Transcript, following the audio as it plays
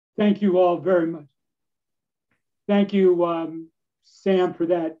Thank you all very much. Thank you, Sam, for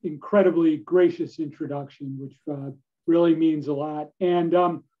that incredibly gracious introduction, which really means a lot. And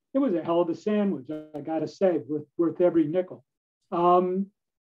it was a hell of a sandwich, I got to say, worth every nickel.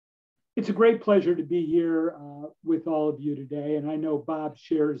 It's a great pleasure to be here with all of you today, and I know Bob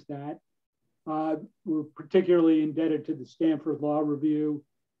shares that. We're particularly indebted to the Stanford Law Review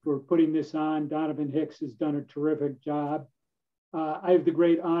for putting this on. Donovan Hicks has done a terrific job. I have the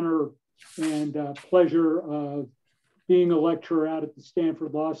great honor and pleasure of being a lecturer out at the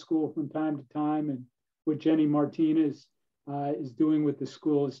Stanford Law School from time to time, and what Jenny Martinez is doing with the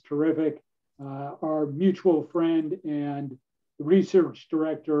school is terrific. Our mutual friend and the research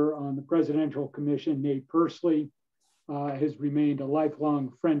director on the Presidential Commission, Nate Persley, has remained a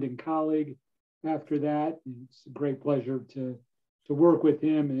lifelong friend and colleague after that. And it's a great pleasure to work with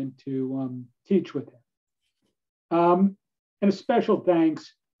him and to teach with him. And a special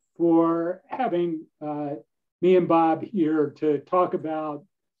thanks for having me and Bob here to talk about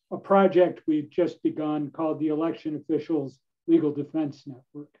a project we've just begun called the Election Officials Legal Defense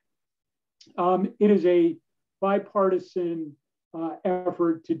Network. It is a bipartisan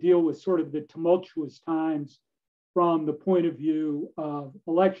effort to deal with sort of the tumultuous times from the point of view of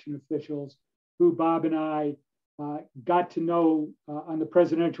election officials who Bob and I got to know on the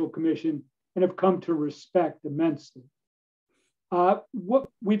Presidential Commission and have come to respect immensely. What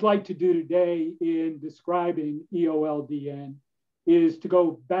we'd like to do today in describing EOLDN is to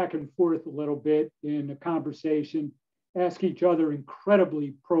go back and forth a little bit in a conversation, ask each other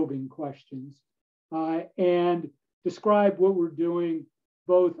incredibly probing questions, and describe what we're doing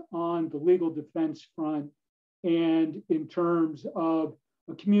both on the legal defense front and in terms of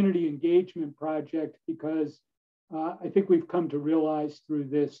a community engagement project, because I think we've come to realize through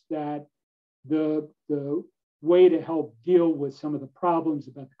this that the way to help deal with some of the problems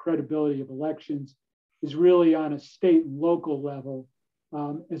about the credibility of elections is really on a state and local level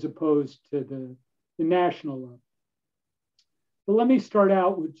as opposed to the national level. But let me start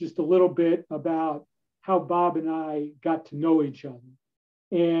out with just a little bit about how Bob and I got to know each other.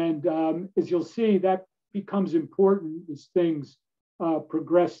 And as you'll see, that becomes important as things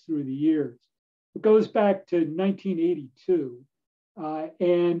progress through the years. It goes back to 1982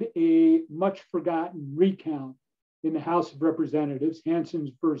 and a much forgotten recount in the House of Representatives,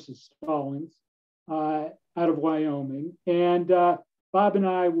 Hansons versus Stallings, out of Wyoming. And Bob and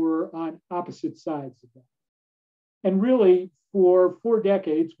I were on opposite sides of that. And really, for 4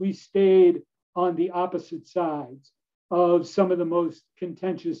 decades, we stayed on the opposite sides of some of the most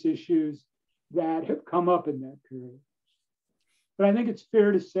contentious issues that have come up in that period. But I think it's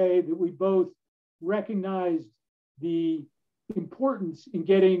fair to say that we both recognized the importance in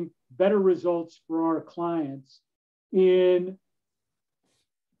getting better results for our clients in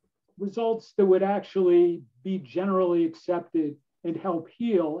results that would actually be generally accepted and help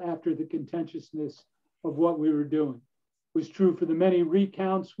heal after the contentiousness of what we were doing. It was true for the many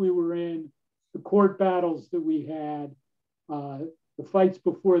recounts we were in, the court battles that we had, the fights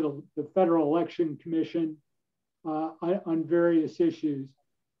before the Federal Election Commission on various issues.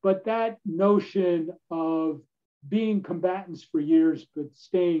 But that notion of being combatants for years, but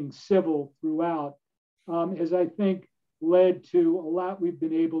staying civil throughout, has, I think, led to a lot we've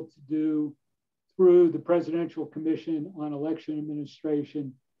been able to do through the Presidential Commission on Election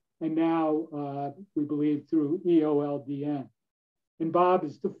Administration, and now we believe through EOLDN. And Bob,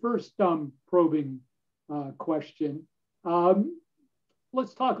 is the first probing question.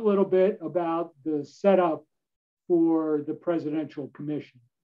 Let's talk a little bit about the setup for the Presidential Commission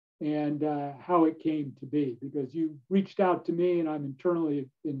and how it came to be, because you reached out to me and I'm eternally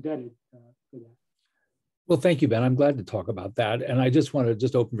indebted for that. Well, thank you, Ben. I'm glad to talk about that. And I just want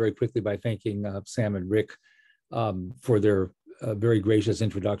to open very quickly by thanking Sam and Rick for their very gracious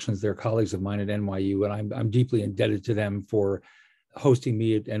introductions. They're colleagues of mine at NYU, and I'm deeply indebted to them for hosting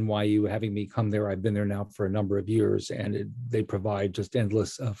me at NYU, having me come there. I've been there now for a number of years, and they provide just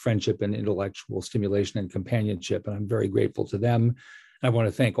endless friendship and intellectual stimulation and companionship. And I'm very grateful to them. I want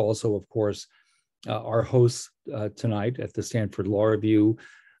to thank also, of course, our hosts tonight at the Stanford Law Review,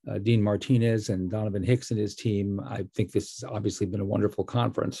 Dean Martinez and Donovan Hicks and his team. I think this has obviously been a wonderful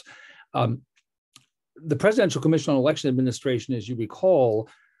conference. The Presidential Commission on Election Administration, as you recall,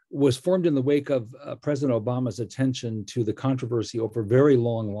 was formed in the wake of President Obama's attention to the controversy over very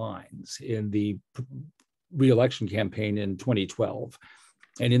long lines in the re-election campaign in 2012.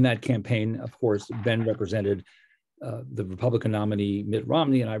 And in that campaign, of course, Ben represented the Republican nominee Mitt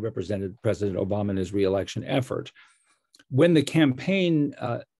Romney, and I represented President Obama in his re-election effort. When the campaign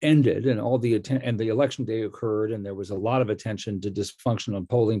ended and and the election day occurred, and there was a lot of attention to dysfunction on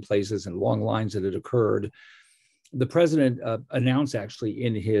polling places and long lines that had occurred, the president announced actually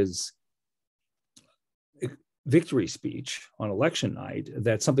in his victory speech on election night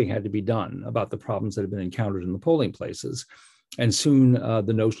that something had to be done about the problems that had been encountered in the polling places. And soon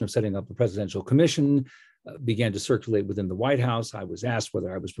the notion of setting up a presidential commission began to circulate within the White House. I was asked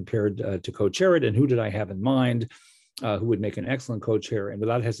whether I was prepared to co-chair it and who did I have in mind who would make an excellent co-chair. And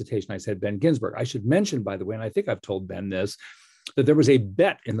without hesitation, I said Ben Ginsberg. I should mention, by the way, and I think I've told Ben this, that there was a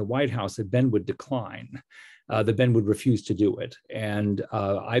bet in the White House that Ben would decline, that Ben would refuse to do it. And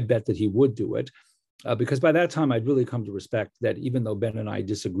I bet that he would do it because by that time I'd really come to respect that even though Ben and I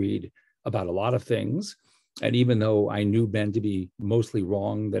disagreed about a lot of things, and even though I knew Ben to be mostly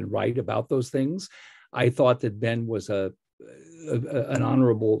wrong than right about those things, I thought that Ben was an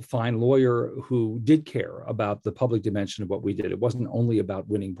honorable, fine lawyer who did care about the public dimension of what we did. It wasn't only about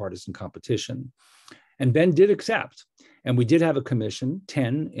winning partisan competition. And Ben did accept. And we did have a commission,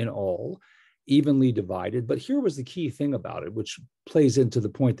 10 in all, evenly divided. But here was the key thing about it, which plays into the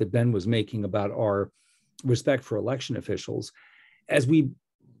point that Ben was making about our respect for election officials. As we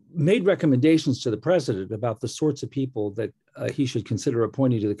made recommendations to the president about the sorts of people that he should consider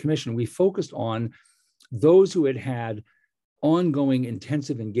appointing to the commission, we focused on those who had had ongoing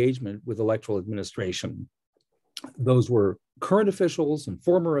intensive engagement with electoral administration. Those were current officials and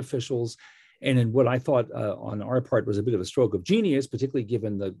former officials. And in what I thought on our part was a bit of a stroke of genius, particularly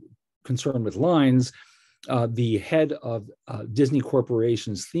given the concern with lines, the head of Disney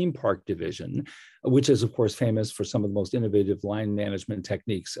Corporation's theme park division, which is, of course, famous for some of the most innovative line management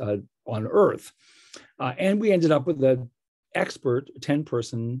techniques on Earth. And we ended up with an expert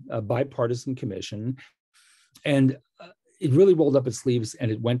 10-person bipartisan commission. And it really rolled up its sleeves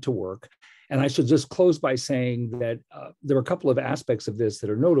and it went to work. And I should just close by saying that there are a couple of aspects of this that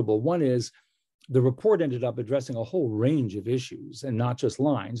are notable. One is the report ended up addressing a whole range of issues and not just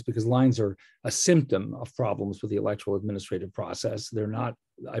lines, because lines are a symptom of problems with the electoral administrative process. They're not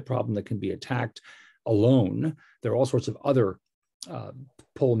a problem that can be attacked alone. There are all sorts of other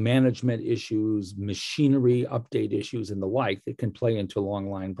poll management issues, machinery update issues, and the like that can play into long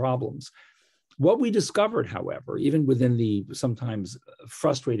line problems. What we discovered, however, even within the sometimes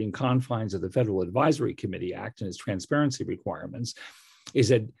frustrating confines of the Federal Advisory Committee Act and its transparency requirements, is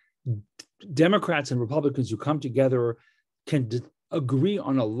that Democrats and Republicans who come together can agree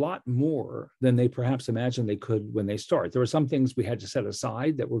on a lot more than they perhaps imagined they could when they start. There were some things we had to set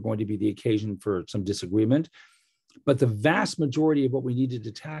aside that were going to be the occasion for some disagreement, but the vast majority of what we needed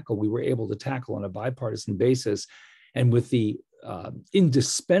to tackle, we were able to tackle on a bipartisan basis. And with the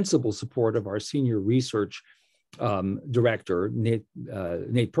indispensable support of our senior research director,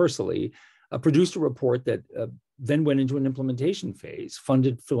 Nate Pursley, produced a report that then went into an implementation phase,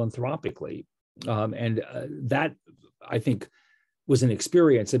 funded philanthropically. That, I think, was an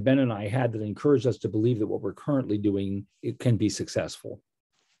experience that Ben and I had that encouraged us to believe that what we're currently doing, it can be successful.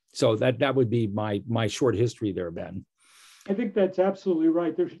 So that would be my short history there, Ben. I think that's absolutely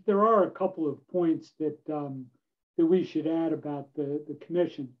right. There are a couple of points that we should add about the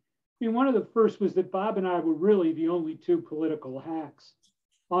commission. I mean, one of the first was that Bob and I were really the only two political hacks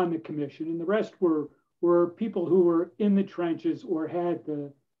on the commission, and the rest were people who were in the trenches or had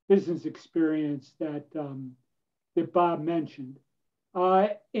the business experience that Bob mentioned.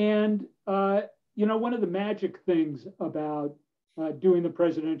 You know, one of the magic things about doing the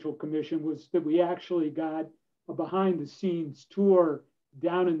presidential commission was that we actually got a behind-the-scenes tour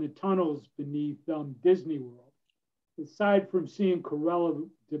down in the tunnels beneath Disney World. Aside from seeing Cruella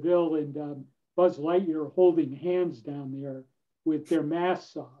de Vil and Buzz Lightyear holding hands down there with their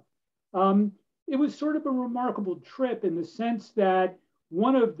masks off, it was sort of a remarkable trip in the sense that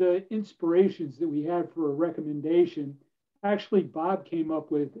one of the inspirations that we had for a recommendation, actually Bob came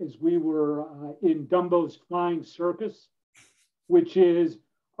up with as we were in Dumbo's Flying Circus, which is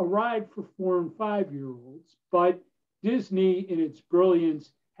a ride for 4 and 5-year-olds, but Disney, in its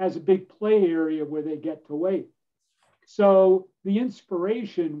brilliance, has a big play area where they get to wait. So the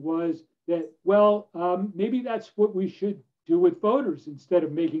inspiration was that, well, maybe that's what we should do with voters instead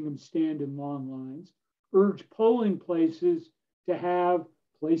of making them stand in long lines. Urge polling places to have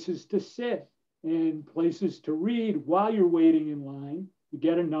places to sit and places to read while you're waiting in line. You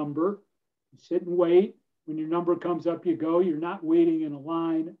get a number, you sit and wait. When your number comes up, you go. You're not waiting in a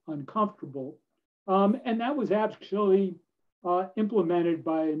line uncomfortable. And that was actually implemented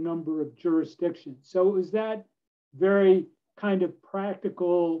by a number of jurisdictions. So it was that very kind of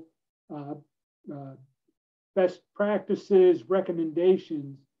practical best practices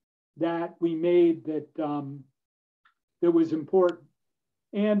recommendations that we made that that was important.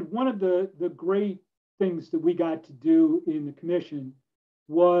 And one of the great things that we got to do in the commission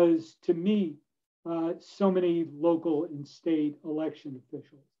was to meet so many local and state election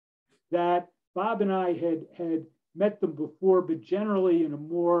officials that Bob and I had met them before, but generally in a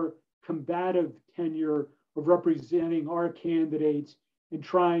more combative tenure of representing our candidates and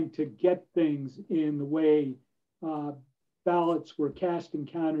trying to get things in the way ballots were cast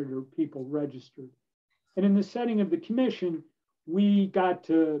and counted or people registered. And in the setting of the commission, we got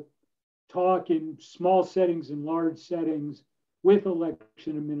to talk in small settings and large settings with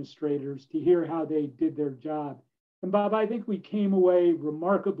election administrators to hear how they did their job. And Bob, I think we came away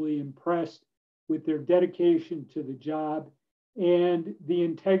remarkably impressed with their dedication to the job and the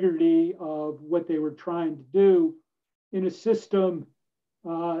integrity of what they were trying to do in a system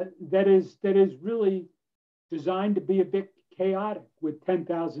that is really designed to be a bit chaotic with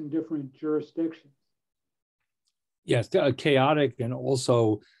 10,000 different jurisdictions. Yes, chaotic, and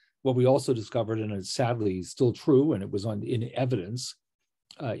also what we also discovered, and it's sadly still true, and it was in evidence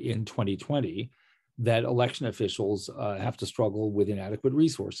in 2020, that election officials have to struggle with inadequate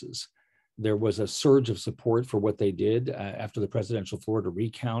resources. There was a surge of support for what they did after the presidential Florida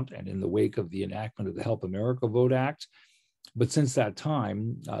recount and in the wake of the enactment of the Help America Vote Act. But since that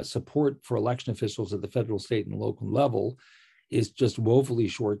time, support for election officials at the federal, state, and local level is just woefully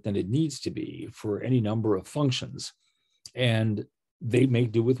short than it needs to be for any number of functions. And they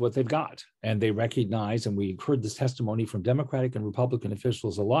make do with what they've got. And they recognize, and we heard this testimony from Democratic and Republican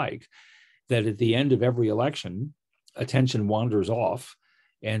officials alike, that at the end of every election, attention wanders off.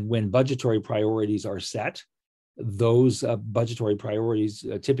 And when budgetary priorities are set, those budgetary priorities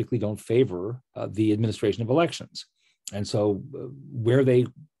typically don't favor the administration of elections. And so where they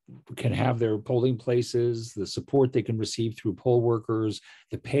can have their polling places, the support they can receive through poll workers,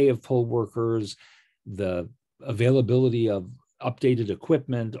 the pay of poll workers, the availability of updated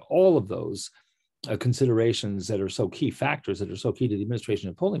equipment, all of those considerations that are so key, factors that are so key to the administration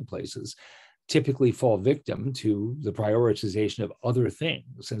of polling places, typically fall victim to the prioritization of other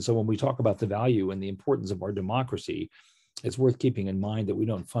things. And so when we talk about the value and the importance of our democracy, it's worth keeping in mind that we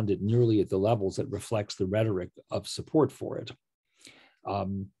don't fund it nearly at the levels that reflects the rhetoric of support for it.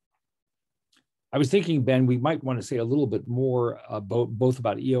 I was thinking, Ben, we might want to say a little bit more both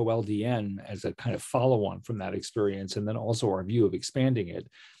about EOLDN as a kind of follow-on from that experience, and then also our view of expanding it.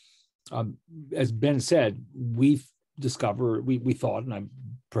 As Ben said, we thought, and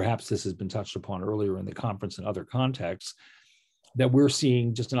perhaps this has been touched upon earlier in the conference and other contexts, that we're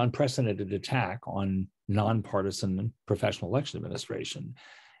seeing just an unprecedented attack on nonpartisan professional election administration.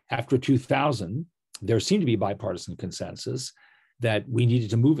 After 2000, there seemed to be bipartisan consensus that we needed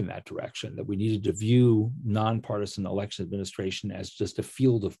to move in that direction, that we needed to view nonpartisan election administration as just a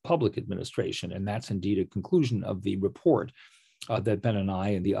field of public administration. And that's indeed a conclusion of the report that Ben and I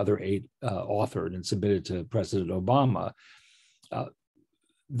and the other 8 authored and submitted to President Obama.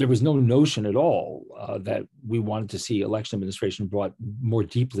 There was no notion at all that we wanted to see election administration brought more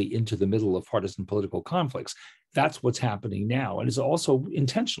deeply into the middle of partisan political conflicts. That's what's happening now. And it's also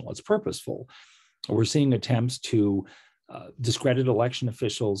intentional, it's purposeful. We're seeing attempts to discredit election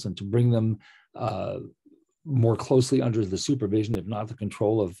officials and to bring them more closely under the supervision, if not the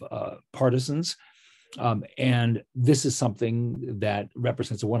control, of partisans. And this is something that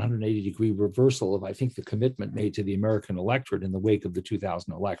represents a 180-degree reversal of, I think, the commitment made to the American electorate in the wake of the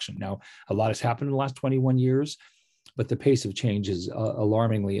 2000 election. Now, a lot has happened in the last 21 years, but the pace of change is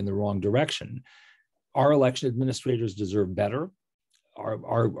alarmingly in the wrong direction. Our election administrators deserve better.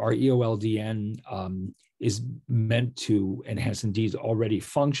 Our EOLDN is meant to, and has indeed already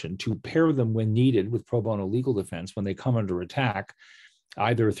functioned, to pair them when needed with pro bono legal defense when they come under attack,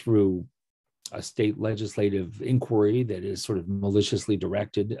 either through a state legislative inquiry that is sort of maliciously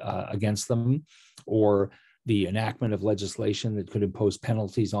directed against them, or the enactment of legislation that could impose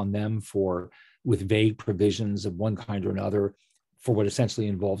penalties on them with vague provisions of one kind or another for what essentially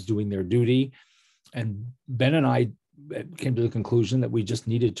involves doing their duty. And Ben and I came to the conclusion that we just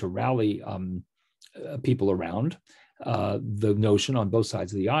needed to rally people around the notion on both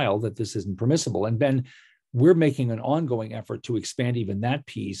sides of the aisle that this isn't permissible. And Ben, we're making an ongoing effort to expand even that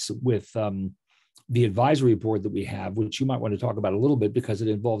piece with the advisory board that we have, which you might want to talk about a little bit because it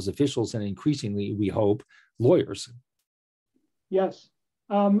involves officials and increasingly, we hope, lawyers. Yes.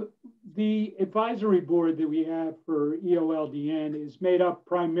 The advisory board that we have for EOLDN is made up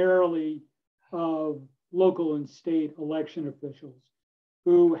primarily of local and state election officials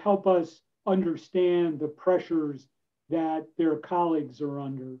who help us understand the pressures that their colleagues are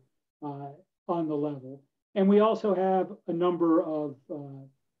under on the level. And we also have a number of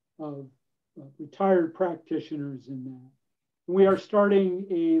retired practitioners in that. We are starting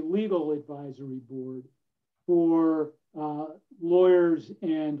a legal advisory board for lawyers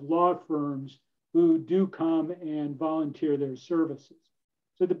and law firms who do come and volunteer their services.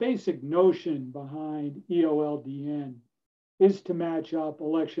 So the basic notion behind EOLDN is to match up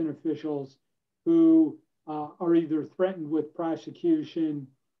election officials who are either threatened with prosecution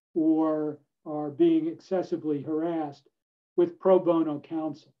or are being excessively harassed with pro bono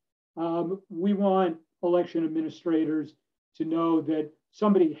counsel. We want election administrators to know that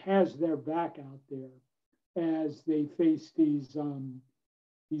somebody has their back out there as they face these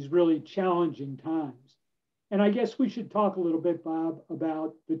really challenging times. And I guess we should talk a little bit, Bob,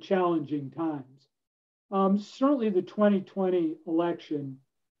 about the challenging times. Certainly the 2020 election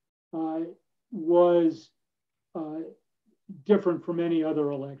was different from any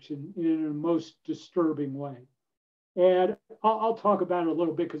other election in a most disturbing way. And I'll talk about it a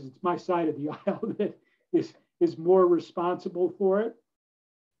little bit because it's my side of the aisle that is more responsible for it.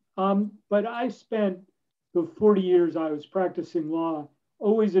 But I spent the 40 years I was practicing law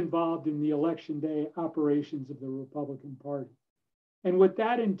always involved in the election day operations of the Republican Party. And what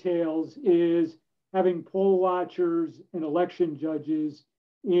that entails is having poll watchers and election judges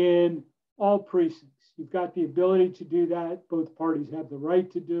in all precincts. You've got the ability to do that. Both parties have the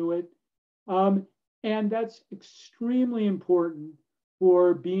right to do it. And that's extremely important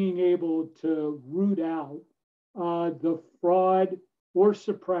for being able to root out the fraud or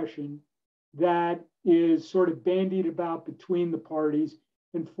suppression that is sort of bandied about between the parties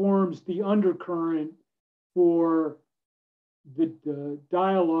and forms the undercurrent for the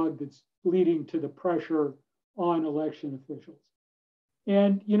dialogue that's leading to the pressure on election officials.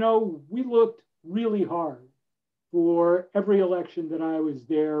 And, you know, we looked really hard for every election that I was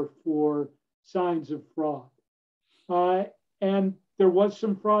there for signs of fraud. And there was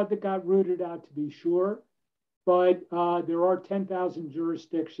some fraud that got rooted out, to be sure, but there are 10,000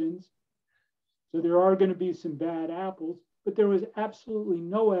 jurisdictions. So there are going to be some bad apples, but there was absolutely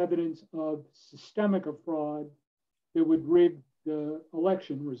no evidence of systemic fraud that would rig the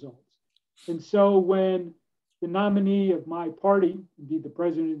election results. And so when the nominee of my party, indeed the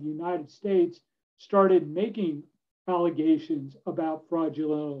president of the United States, started making allegations about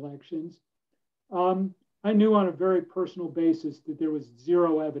fraudulent elections, I knew on a very personal basis that there was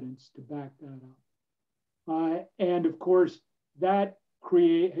zero evidence to back that up. And of course,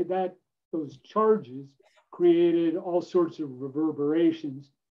 those charges created all sorts of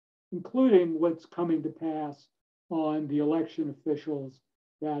reverberations, including what's coming to pass on the election officials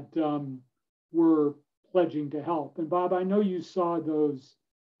that were pledging to help. And Bob, I know you saw those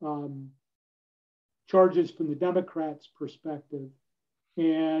charges from the Democrats' perspective,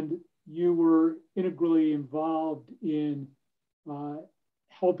 and you were integrally involved in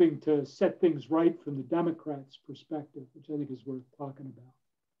helping to set things right from the Democrats' perspective, which I think is worth talking about.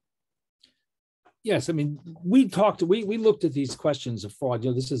 Yes, I mean, we looked at these questions of fraud. You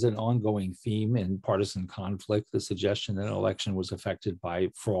know, this is an ongoing theme in partisan conflict, the suggestion that an election was affected by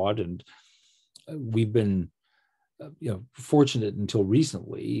fraud. And we've been, fortunate until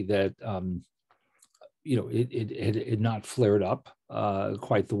recently that, it had not flared up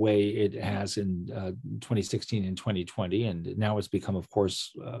quite the way it has in 2016 and 2020. And now it's become, of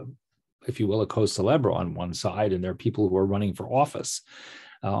course, if you will, a cause célèbre on one side. And there are people who are running for office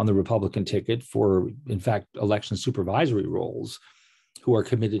on the Republican ticket for, in fact, election supervisory roles who are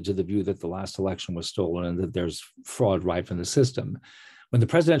committed to the view that the last election was stolen and that there's fraud rife in the system. When the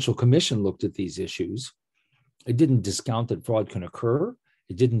Presidential Commission looked at these issues, it didn't discount that fraud can occur.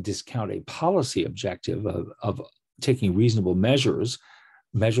 It didn't discount a policy objective of taking reasonable measures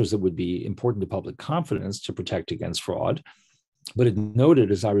that would be important to public confidence to protect against fraud. But it noted,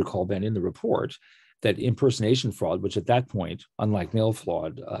 as I recall, Ben, in the report, that impersonation fraud, which at that point, unlike mail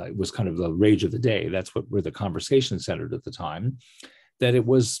fraud, was kind of the rage of the day. That's where the conversation centered at the time, that it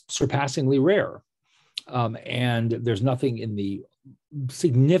was surpassingly rare. And there's nothing in the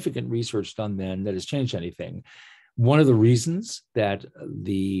significant research done then that has changed anything. One of the reasons that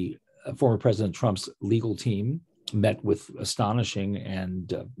the former President Trump's legal team met with astonishing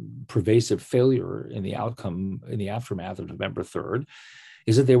and pervasive failure in the outcome in the aftermath of November 3rd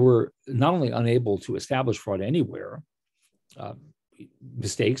is that they were not only unable to establish fraud anywhere,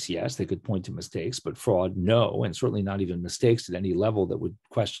 mistakes, yes, they could point to mistakes, but fraud, no, and certainly not even mistakes at any level that would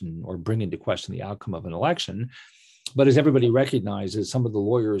question or bring into question the outcome of an election. But as everybody recognizes, some of the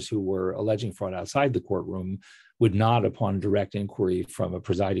lawyers who were alleging fraud outside the courtroom would not, upon direct inquiry from a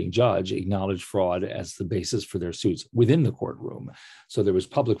presiding judge, acknowledge fraud as the basis for their suits within the courtroom. So there was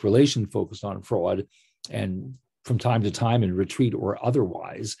public relation focused on fraud, and from time to time in retreat or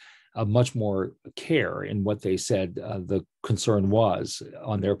otherwise, much more care in what they said the concern was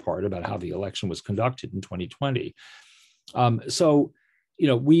on their part about how the election was conducted in 2020. So,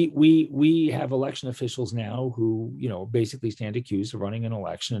 we have election officials now who, basically stand accused of running an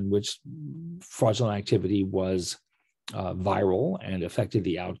election in which fraudulent activity was viral and affected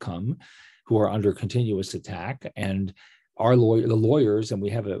the outcome, who are under continuous attack. And the lawyers, and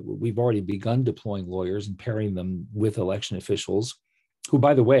we've already begun deploying lawyers and pairing them with election officials, who,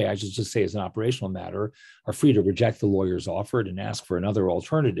 by the way, I should just say as an operational matter, are free to reject the lawyer's offered and ask for another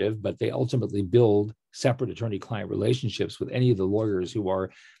alternative, but they ultimately build separate attorney-client relationships with any of the lawyers who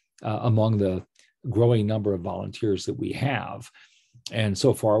are among the growing number of volunteers that we have. And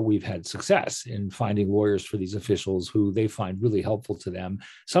so far, we've had success in finding lawyers for these officials who they find really helpful to them,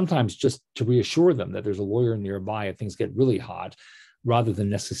 sometimes just to reassure them that there's a lawyer nearby if things get really hot, rather than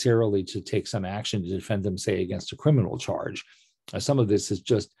necessarily to take some action to defend them, say, against a criminal charge. Some of this is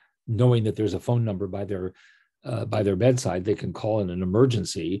just knowing that there's a phone number by their bedside they can call in an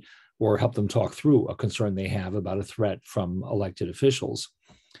emergency, or help them talk through a concern they have about a threat from elected officials.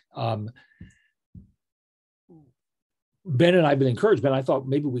 Ben and I have been encouraged, Ben, I thought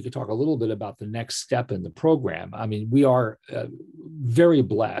maybe we could talk a little bit about the next step in the program. I mean, we are very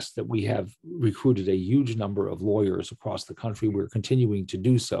blessed that we have recruited a huge number of lawyers across the country. We're continuing to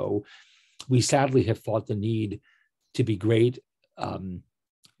do so. We sadly have thought the need to be great,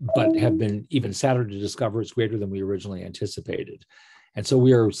 but have been even sadder to discover it's greater than we originally anticipated. And so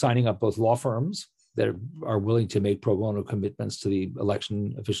we are signing up both law firms that are willing to make pro bono commitments to the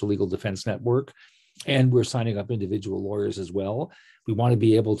Election Official Legal Defense Network, and we're signing up individual lawyers as well. We want to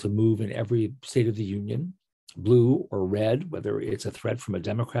be able to move in every state of the union, blue or red, whether it's a threat from a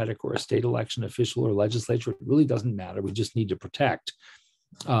Democratic or a state election official or legislature. It really doesn't matter. We just need to protect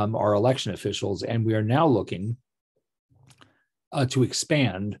our election officials. And we are now looking to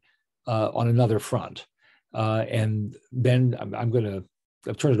expand on another front. And Ben, I'm going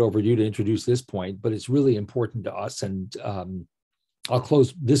to turn it over to you to introduce this point, but it's really important to us. And I'll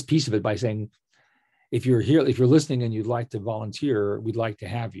close this piece of it by saying, if you're here, if you're listening and you'd like to volunteer, we'd like to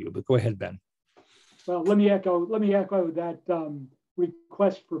have you. But go ahead, Ben. Well, let me echo that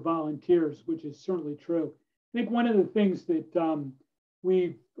request for volunteers, which is certainly true. I think one of the things that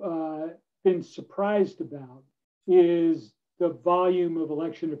we've been surprised about is the volume of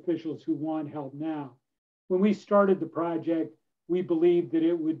election officials who want help now. When we started the project, we believed that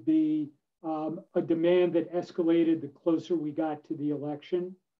it would be a demand that escalated the closer we got to the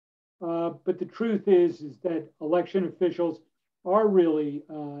election. But the truth is that election officials are really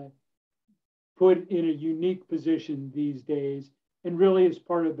put in a unique position these days, and really is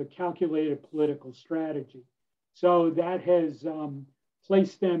part of the calculated political strategy. So that has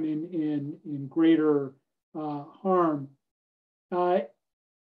placed them in greater harm.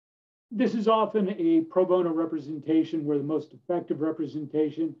 This is often a pro bono representation where the most effective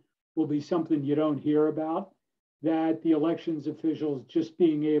representation will be something you don't hear about, that the elections officials just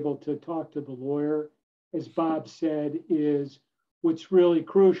being able to talk to the lawyer, as Bob said, is what's really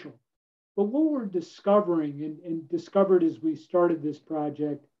crucial. But what we're discovering and discovered as we started this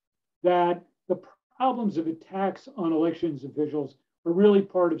project, that the problems of attacks on elections officials are really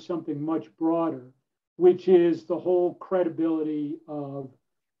part of something much broader, which is the whole credibility of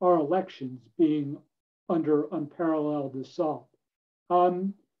our elections being under unparalleled assault.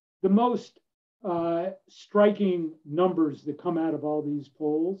 The most striking numbers that come out of all these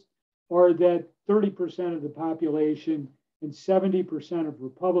polls are that 30% of the population and 70% of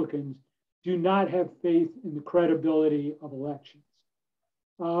Republicans do not have faith in the credibility of elections.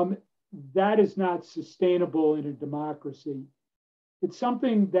 That is not sustainable in a democracy. It's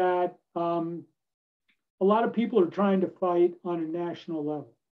something that a lot of people are trying to fight on a national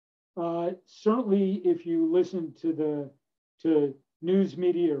level. Certainly, if you listen to news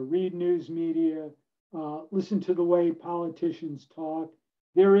media or read news media, listen to the way politicians talk,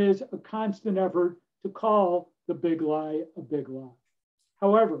 there is a constant effort to call the big lie a big lie.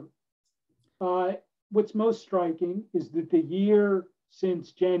 However, what's most striking is that the year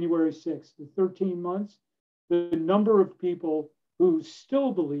since January 6th, the 13 months, the number of people who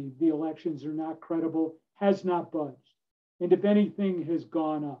still believe the elections are not credible has not budged, and if anything, has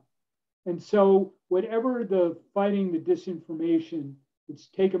gone up. And so whatever the fighting the disinformation that's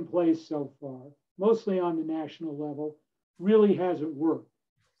taken place so far, mostly on the national level, really hasn't worked.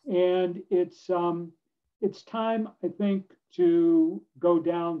 And it's time, I think, to go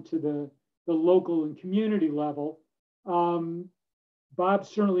down to the local and community level. Bob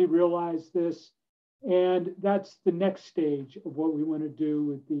certainly realized this, and that's the next stage of what we want to do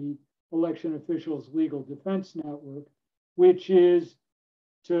with the Election Officials Legal Defense Network, which is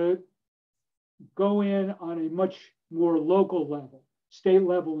to go in on a much more local level, state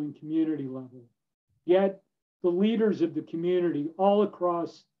level and community level, get the leaders of the community all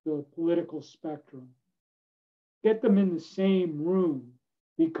across the political spectrum, get them in the same room,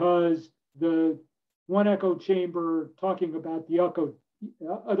 because the one echo chamber talking about the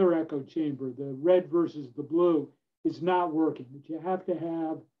other echo chamber, the red versus the blue, is not working. But you have to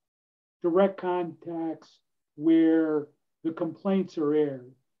have direct contacts where the complaints are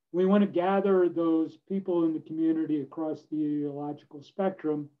aired. We want to gather those people in the community across the ideological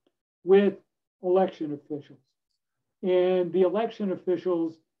spectrum with election officials. And the election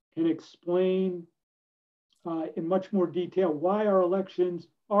officials can explain in much more detail why our elections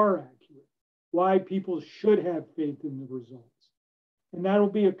are accurate, why people should have faith in the results. And that'll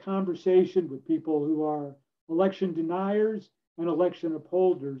be a conversation with people who are election deniers and election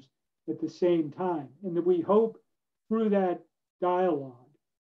upholders at the same time. And that we hope through that dialogue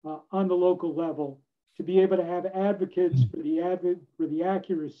on the local level to be able to have advocates for the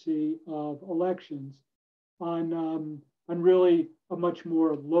accuracy of elections on really a much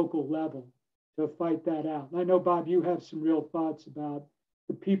more local level to fight that out. And I know, Bob, you have some real thoughts about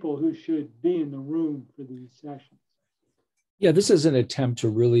the people who should be in the room for these sessions. Yeah, this is an attempt to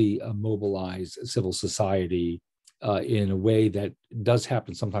really mobilize civil society in a way that does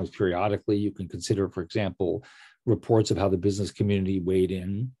happen sometimes periodically. You can consider, for example, reports of how the business community weighed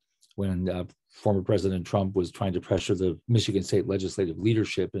in when former President Trump was trying to pressure the Michigan state legislative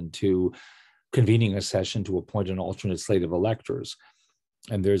leadership into convening a session to appoint an alternate slate of electors.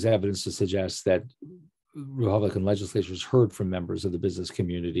 And there's evidence to suggest that Republican legislators heard from members of the business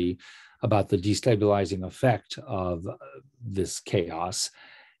community about the destabilizing effect of this chaos,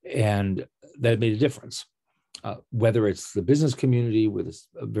 and that made a difference. Whether it's the business community with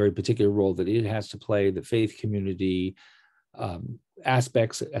a very particular role that it has to play, the faith community,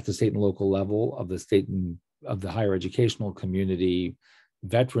 aspects at the state and local level of the state and of the higher educational community,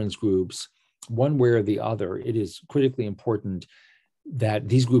 veterans groups, one way or the other, it is critically important that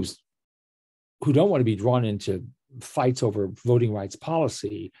these groups who don't want to be drawn into fights over voting rights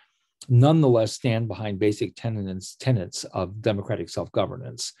policy nonetheless stand behind basic tenets of democratic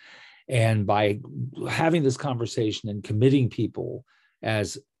self-governance. And by having this conversation and committing people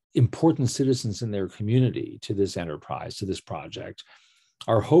as important citizens in their community to this enterprise, to this project,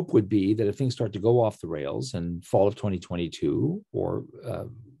 our hope would be that if things start to go off the rails in fall of 2022, or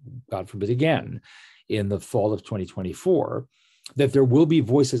God forbid again, in the fall of 2024, that there will be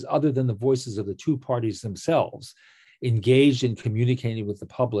voices other than the voices of the two parties themselves engaged in communicating with the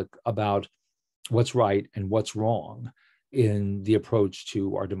public about what's right and what's wrong in the approach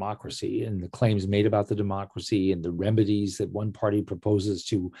to our democracy and the claims made about the democracy and the remedies that one party proposes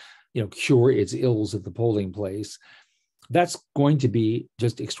to, cure its ills at the polling place. That's going to be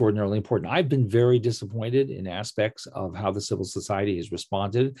just extraordinarily important. I've been very disappointed in aspects of how the civil society has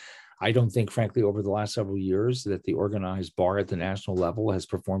responded. I don't think, frankly, over the last several years that the organized bar at the national level has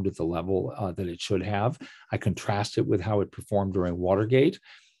performed at the level that it should have. I contrast it with how it performed during Watergate,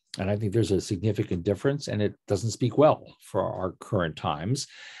 and I think there's a significant difference, and it doesn't speak well for our current times.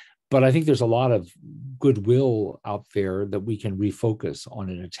 But I think there's a lot of goodwill out there that we can refocus on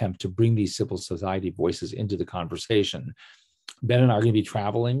an attempt to bring these civil society voices into the conversation. Ben and I are going to be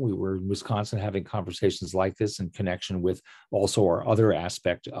traveling. We were in Wisconsin having conversations like this in connection with also our other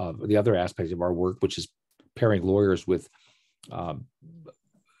aspect of our work, which is pairing lawyers with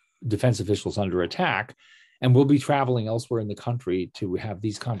defense officials under attack. And we'll be traveling elsewhere in the country to have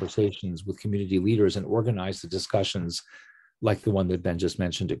these conversations with community leaders and organize the discussions like the one that Ben just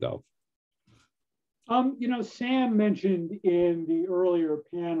mentioned ago. Sam mentioned in the earlier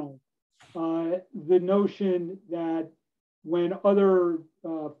panel the notion that when other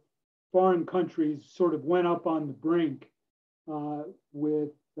foreign countries sort of went up on the brink with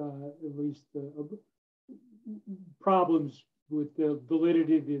at least the problems with the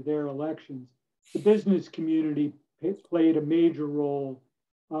validity of their elections, the business community played a major role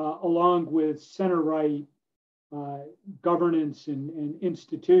along with center-right governance and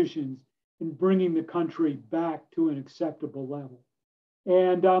institutions in bringing the country back to an acceptable level.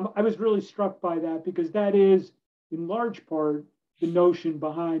 And I was really struck by that because that is, in large part, the notion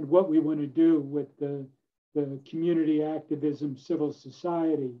behind what we want to do with the community activism, civil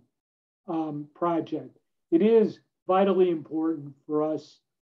society project. It is vitally important for us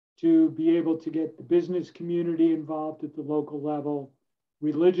to be able to get the business community involved at the local level,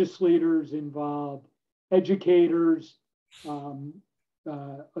 religious leaders involved, educators,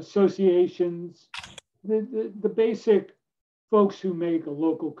 associations, the basic folks who make a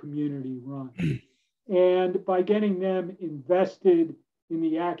local community run. And by getting them invested in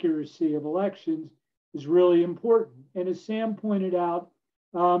the accuracy of elections is really important. And as Sam pointed out,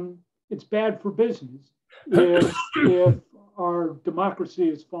 it's bad for business if our democracy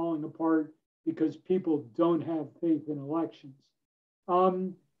is falling apart because people don't have faith in elections.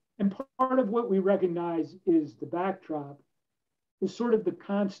 And part of what we recognize is the backdrop is sort of the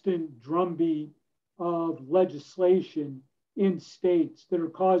constant drumbeat of legislation in states that are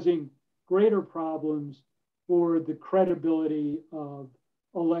causing greater problems for the credibility of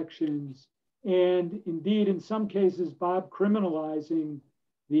elections. And indeed, in some cases, Bob, criminalizing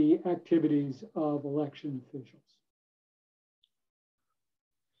the activities of election officials.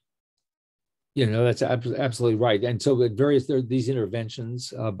 You know, that's absolutely right. And so at these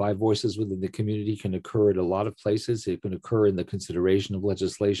interventions by voices within the community can occur at a lot of places. It can occur in the consideration of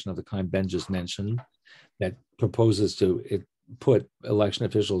legislation of the kind Ben just mentioned that proposes to put election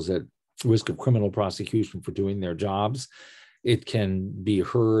officials at risk of criminal prosecution for doing their jobs. It can be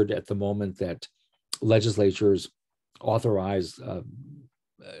heard at the moment that legislatures authorize,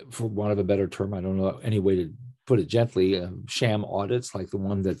 for want of a better term, I don't know any way to put it gently, sham audits like the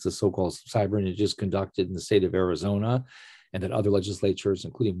one that the so-called cyber just conducted in the state of Arizona, and that other legislatures,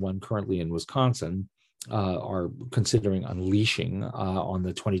 including one currently in Wisconsin, are considering unleashing on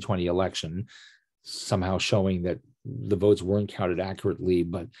the 2020 election, somehow showing that the votes weren't counted accurately,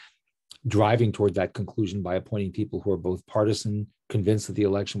 but driving toward that conclusion by appointing people who are both partisan, convinced that the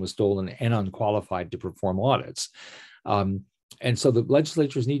election was stolen, and unqualified to perform audits. And so the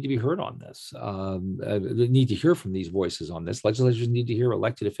legislatures need to be heard on this. They need to hear from these voices on this. Legislatures need to hear.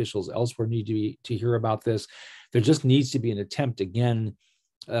 Elected officials elsewhere need to hear about this. There just needs to be an attempt, again,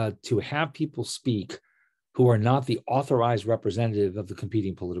 to have people speak who are not the authorized representative of the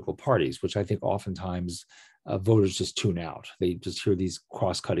competing political parties, which I think oftentimes voters just tune out. They just hear these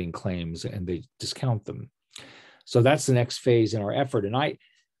cross-cutting claims and they discount them. So that's the next phase in our effort. And I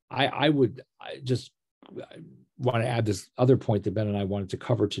want to add this other point that Ben and I wanted to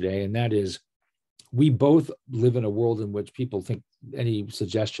cover today, and that is we both live in a world in which people think any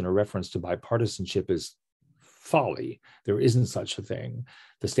suggestion or reference to bipartisanship is folly. There isn't such a thing.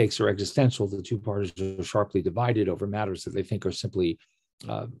 The stakes are existential. The two parties are sharply divided over matters that they think are simply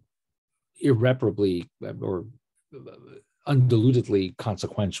irreparably or undilutedly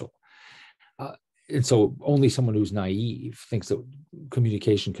consequential. And so only someone who's naive thinks that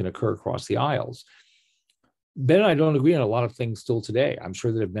communication can occur across the aisles. Ben and I don't agree on a lot of things still today. I'm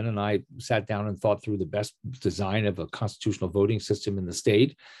sure that if Ben and I sat down and thought through the best design of a constitutional voting system in the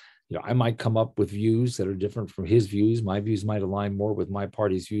state, I might come up with views that are different from his views. My views might align more with my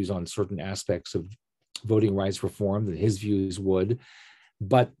party's views on certain aspects of voting rights reform than his views would.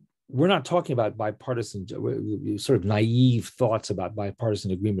 But we're not talking about bipartisan, sort of naive thoughts about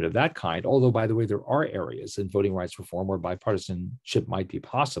bipartisan agreement of that kind, although, by the way, there are areas in voting rights reform where bipartisanship might be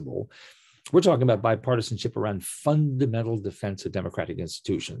possible. We're talking about bipartisanship around fundamental defense of democratic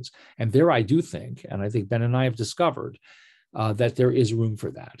institutions. And there I do think, and I think Ben and I have discovered, that there is room for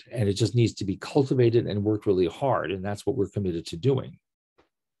that. And it just needs to be cultivated and worked really hard. And that's what we're committed to doing.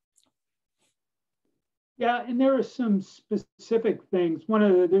 Yeah, and there are some specific things.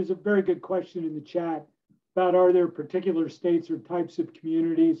 There's a very good question in the chat about, are there particular states or types of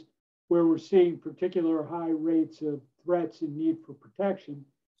communities where we're seeing particular high rates of threats and need for protection?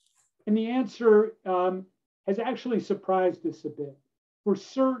 And the answer has actually surprised us a bit. For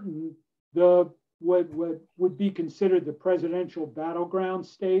certain, what would be considered the presidential battleground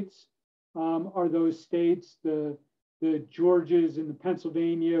states are those states, the Georgias and the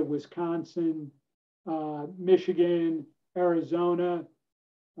Pennsylvania, Wisconsin, Michigan, Arizona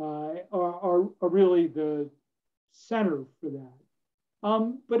are really the center for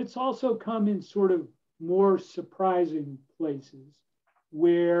that. But it's also come in sort of more surprising places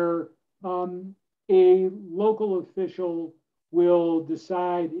where a local official will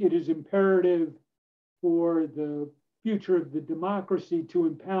decide it is imperative for the future of the democracy to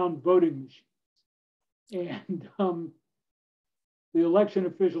impound voting machines. And the election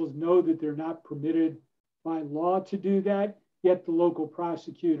officials know that they're not permitted by law to do that, yet the local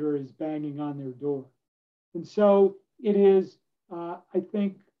prosecutor is banging on their door. And so it is, I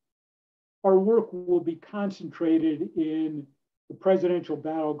think, our work will be concentrated in the presidential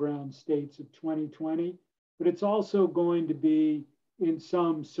battleground states of 2020, but it's also going to be in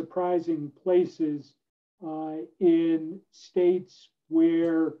some surprising places in states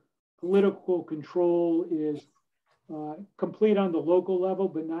where political control is complete on the local level,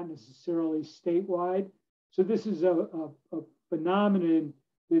 but not necessarily statewide. So this is a phenomenon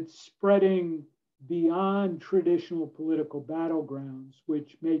that's spreading beyond traditional political battlegrounds,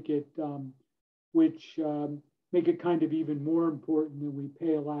 which make it, make it kind of even more important that we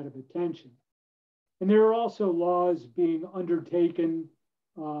pay a lot of attention. And there are also laws being undertaken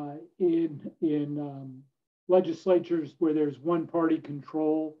in legislatures where there's one party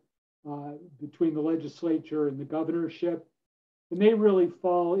control between the legislature and the governorship. And they really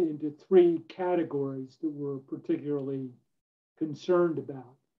fall into three categories that we're particularly concerned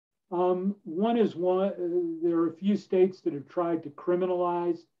about. One is there are a few states that have tried to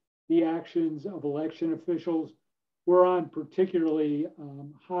criminalize the actions of election officials. We're on particularly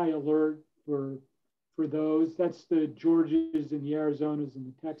high alert for those. That's the Georgias and the Arizonas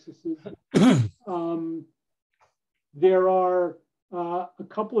and the Texases. There are a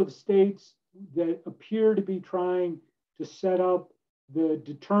couple of states that appear to be trying to set up the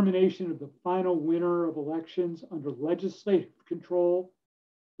determination of the final winner of elections under legislative control.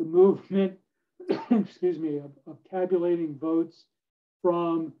 The movement, excuse me, of tabulating votes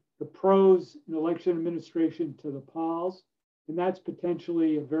from the pros in election administration to the pals. And that's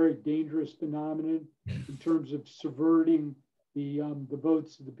potentially a very dangerous phenomenon in terms of subverting the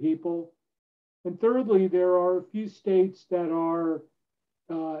votes of the people. And thirdly, there are a few states that are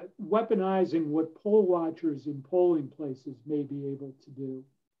weaponizing what poll watchers in polling places may be able to do.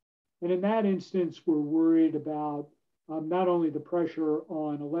 And in that instance, we're worried about not only the pressure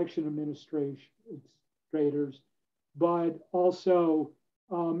on election administrators, but also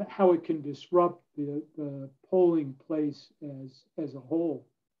how it can disrupt the polling place as a whole.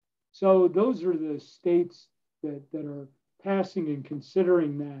 So those are the states that are passing and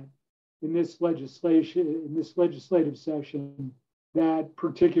considering that in this legislative session that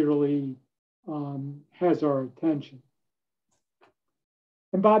particularly has our attention.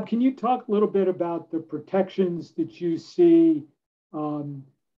 And Bob, can you talk a little bit about the protections that you see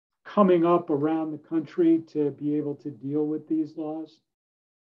coming up around the country to be able to deal with these laws?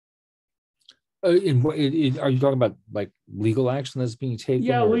 Are you talking about like legal action that's being taken?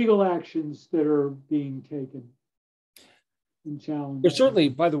 Yeah, legal actions that are being taken and challenged. There's certainly,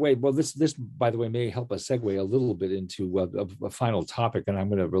 by the way, well, this by the way may help us segue a little bit into a final topic, and I'm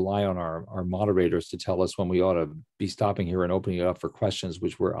going to rely on our moderators to tell us when we ought to be stopping here and opening it up for questions,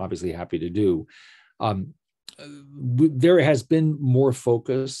 which we're obviously happy to do. There has been more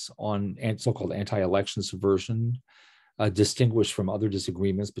focus on so-called anti-election subversion, distinguished from other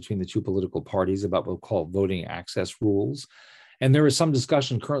disagreements between the two political parties about what we'll call voting access rules. And there is some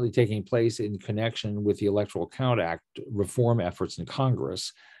discussion currently taking place in connection with the Electoral Count Act reform efforts in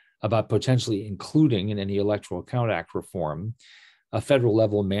Congress about potentially including in any Electoral Count Act reform federal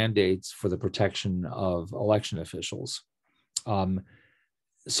level mandates for the protection of election officials.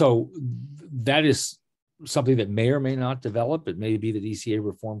 So that is something that may or may not develop. It may be that ECA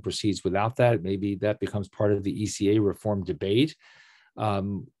reform proceeds without that. Maybe that becomes part of the ECA reform debate.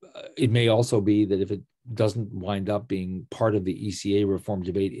 It may also be that if it doesn't wind up being part of the ECA reform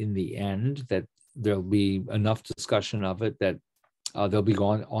debate in the end, that there'll be enough discussion of it that there'll be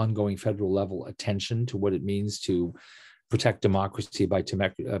ongoing federal level attention to what it means to protect democracy by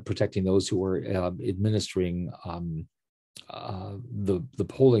protecting those who are administering the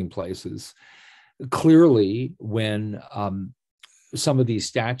polling places. Clearly, when some of these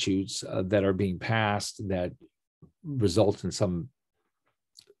statutes that are being passed that result in some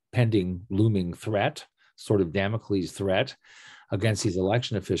pending looming threat, sort of Damocles threat against these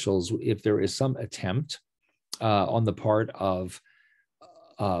election officials, if there is some attempt on the part of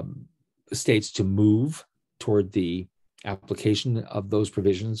states to move toward the application of those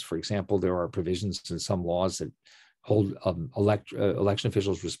provisions. For example, there are provisions in some laws that hold election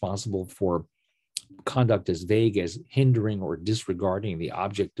officials responsible for conduct as vague as hindering or disregarding the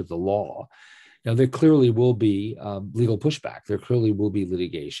object of the law. Now, there clearly will be legal pushback. There clearly will be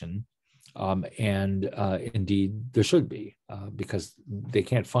litigation. And indeed, there should be, because they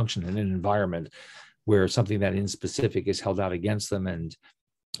can't function in an environment where something that inspecific is held out against them. And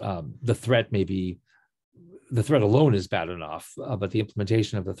the threat alone is bad enough, but the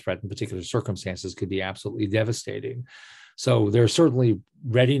implementation of the threat in particular circumstances could be absolutely devastating. So there's certainly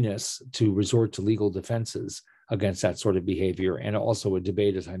readiness to resort to legal defenses against that sort of behavior, and also a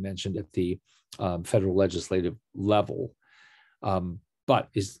debate, as I mentioned, at the federal legislative level. But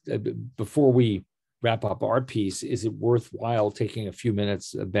before we wrap up our piece, is it worthwhile taking a few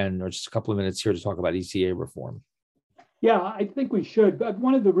minutes, Ben, or just a couple of minutes here to talk about ECA reform? Yeah, I think we should. But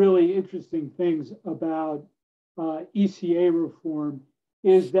one of the really interesting things about ECA reform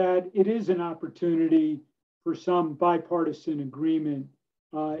is that it is an opportunity for some bipartisan agreement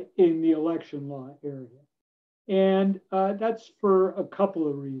in the election law area. And that's for a couple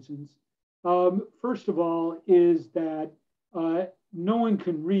of reasons. First of all, is that no one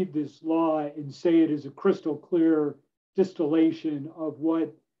can read this law and say it is a crystal clear distillation of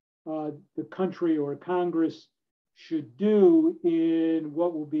what the country or Congress should do in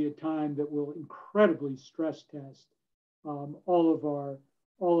what will be a time that will incredibly stress test all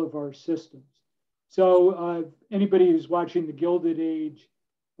of our systems. So anybody who's watching The Gilded Age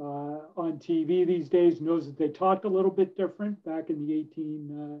on TV these days knows that they talked a little bit different back in the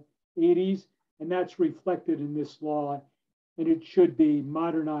 1880s, and that's reflected in this law, and it should be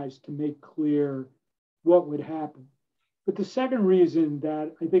modernized to make clear what would happen. But the second reason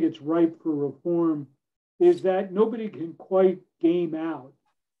that I think it's ripe for reform is that nobody can quite game out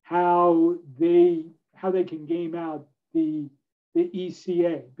how they can game out the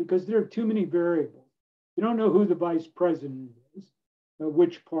ECA, because there are too many variables. You don't know who the vice president is,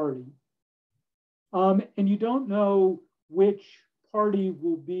 which party, and you don't know which party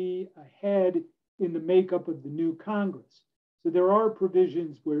will be ahead in the makeup of the new Congress. So there are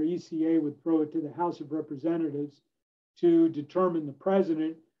provisions where ECA would throw it to the House of Representatives to determine the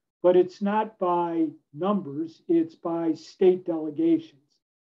president, but it's not by numbers, it's by state delegations.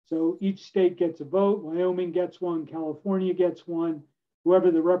 So each state gets a vote. Wyoming gets one, California gets one. Whoever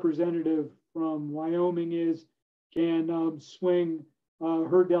the representative from Wyoming is can swing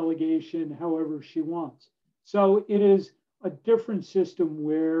her delegation however she wants. So it is a different system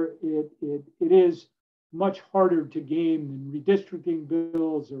where it is much harder to game than redistricting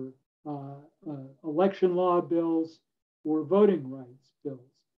bills or election law bills or voting rights bills.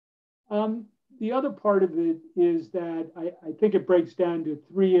 The other part of it is that I think it breaks down to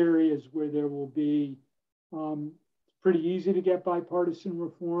three areas where there will be pretty easy to get bipartisan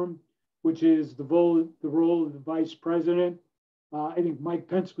reform, which is the role of the vice president. I think Mike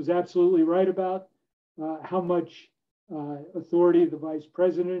Pence was absolutely right about how much authority the vice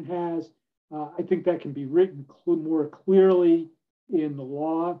president has. I think that can be written more clearly in the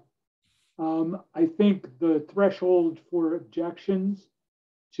law. I think the threshold for objections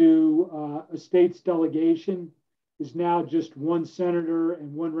to a state's delegation is now just one senator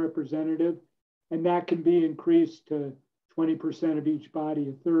and one representative, and that can be increased to 20% of each body,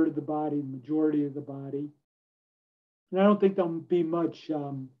 a third of the body, majority of the body. And I don't think there'll be much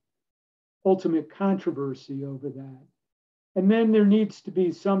ultimate controversy over that. And then there needs to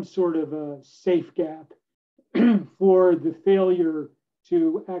be some sort of a safe gap for the failure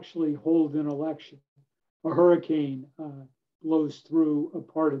to actually hold an election. A hurricane blows through a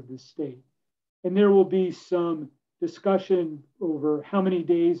part of the state. And there will be some discussion over how many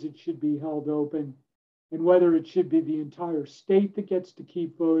days it should be held open and whether it should be the entire state that gets to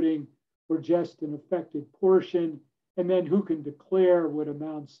keep voting or just an affected portion, and then who can declare what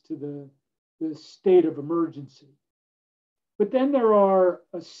amounts to the state of emergency. But then there are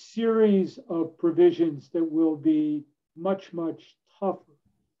a series of provisions that will be much, much tougher.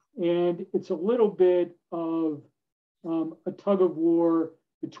 And it's a little bit of a tug of war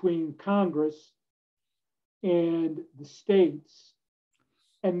between Congress and the states,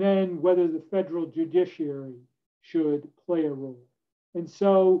 and then whether the federal judiciary should play a role. And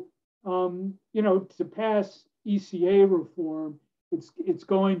so, to pass ECA reform, it's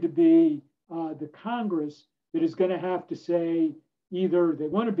going to be the Congress that is going to have to say either they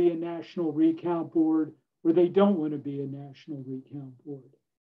want to be a national recount board or they don't want to be a national recount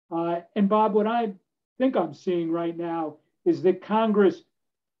board. And Bob, what I think I'm seeing right now is that Congress,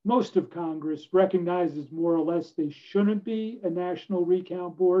 most of Congress, recognizes more or less they shouldn't be a national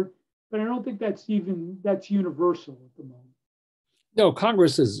recount board, but I don't think that's universal at the moment. No,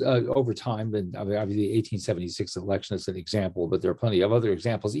 Congress is over time, and obviously the 1876 election is an example, but there are plenty of other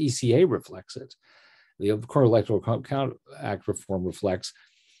examples. ECA reflects it. The Current Electoral Count Act reform reflects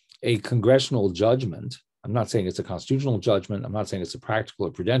a congressional judgment. I'm not saying it's a constitutional judgment. I'm not saying it's a practical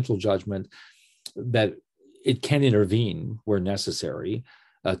or prudential judgment, that it can intervene where necessary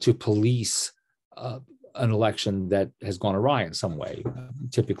to police an election that has gone awry in some way.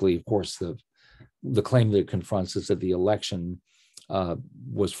 Typically, of course, the claim that it confronts is that the election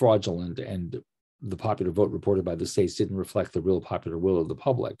was fraudulent and the popular vote reported by the states didn't reflect the real popular will of the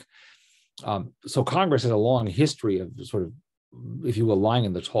public. So Congress has a long history of sort of, if you will, lying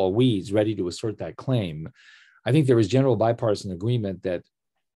in the tall weeds, ready to assert that claim. I think there is general bipartisan agreement that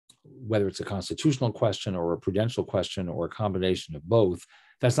whether it's a constitutional question or a prudential question or a combination of both,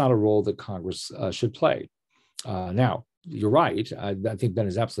 that's not a role that Congress should play. Now, you're right. I think Ben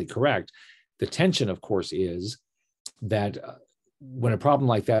is absolutely correct. The tension, of course, is that when a problem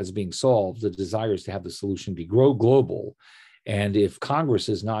like that is being solved, the desire is to have the solution be global. And if Congress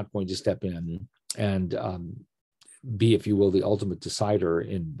is not going to step in and be, if you will, the ultimate decider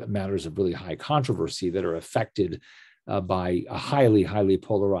in matters of really high controversy that are affected by a highly, highly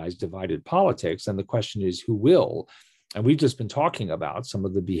polarized, divided politics. And the question is, who will? And we've just been talking about some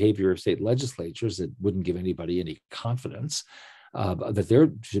of the behavior of state legislatures that wouldn't give anybody any confidence that they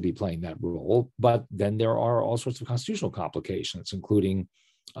should be playing that role. But then there are all sorts of constitutional complications, including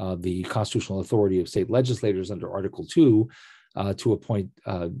the constitutional authority of state legislators under Article 2 to appoint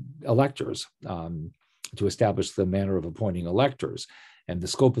electors, to establish the manner of appointing electors, and the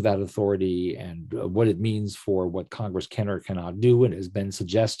scope of that authority, and what it means for what Congress can or cannot do. And it has been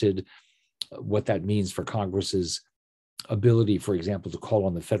suggested what that means for Congress's ability, for example, to call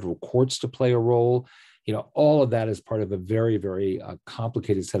on the federal courts to play a role. All of that is part of a very, very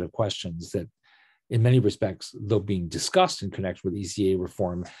complicated set of questions that, in many respects, though being discussed in connection with ECA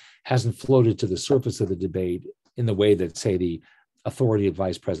reform, hasn't floated to the surface of the debate in the way that, say, the authority of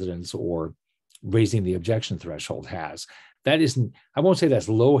vice presidents or raising the objection threshold has. That isn't, I won't say that's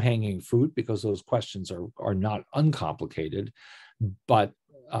low-hanging fruit, because those questions are not uncomplicated, but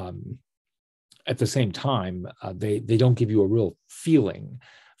at the same time, they don't give you a real feeling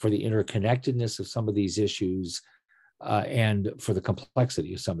for the interconnectedness of some of these issues and for the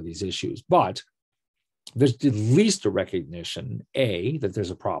complexity of some of these issues. But there's at least a recognition, A, that there's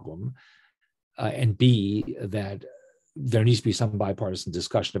a problem, and B, that there needs to be some bipartisan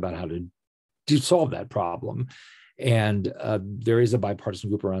discussion about how to solve that problem. And there is a bipartisan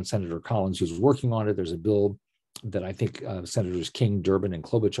group around Senator Collins who's working on it. There's a bill that I think Senators King, Durbin, and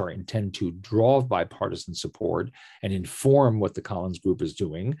Klobuchar intend to draw bipartisan support and inform what the Collins group is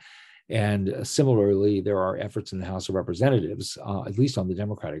doing. And similarly, there are efforts in the House of Representatives, at least on the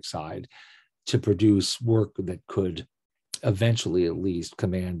Democratic side, to produce work that could eventually at least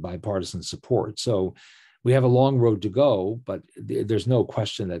command bipartisan support. So we have a long road to go, but there's no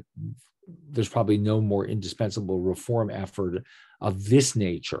question that there's probably no more indispensable reform effort of this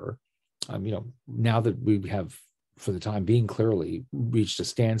nature. Now that we have, for the time being, clearly reached a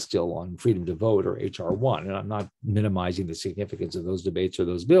standstill on freedom to vote, or HR 1, and I'm not minimizing the significance of those debates or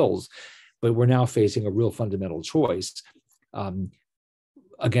those bills, but we're now facing a real fundamental choice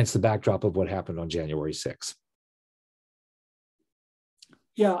against the backdrop of what happened on January 6th.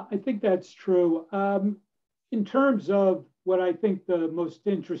 Yeah, I think that's true. In terms of what I think the most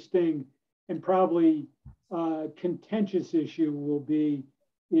interesting and probably contentious issue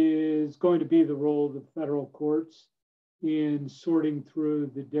is going to be the role of the federal courts in sorting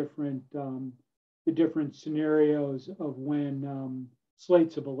through the different scenarios of when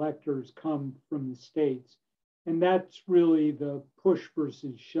slates of electors come from the states. And that's really the push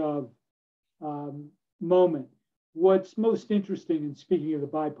versus shove moment. What's most interesting, in speaking of the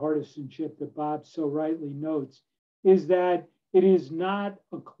bipartisanship that Bob so rightly notes, is that it is not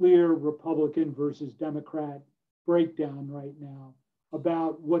a clear Republican versus Democrat breakdown right now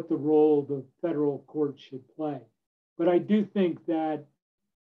about what the role the federal court should play. But I do think that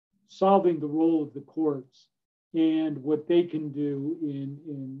solving the role of the courts and what they can do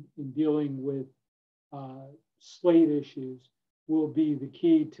in dealing with slate issues will be the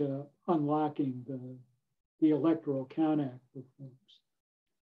key to unlocking the Electoral Count Act reforms.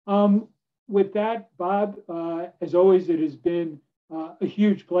 With that, Bob, as always, it has been a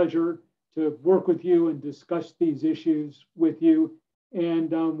huge pleasure to work with you and discuss these issues with you.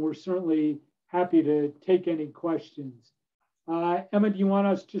 And we're certainly happy to take any questions. Emma, do you want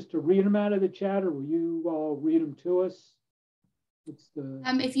us just to read them out of the chat, or will you all read them to us?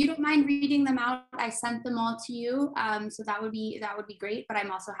 If you don't mind reading them out, I sent them all to you, so that would be great. But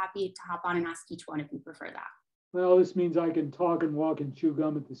I'm also happy to hop on and ask each one if you prefer that. Well, this means I can talk and walk and chew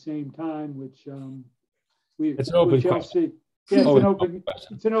gum at the same time, which it's an open question. Yeah,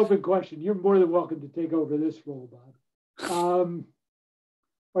 it's an open question. You're more than welcome to take over this role, Bob.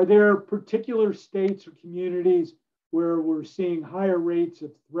 Are there particular states or communities where we're seeing higher rates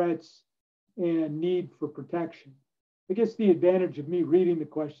of threats and need for protection? I guess the advantage of me reading the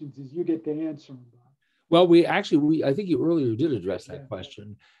questions is you get to answer them, Bob. Well, I think you earlier did address that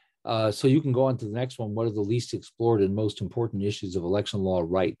question. So you can go on to the next one. What are the least explored and most important issues of election law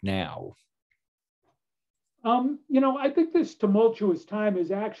right now? I think this tumultuous time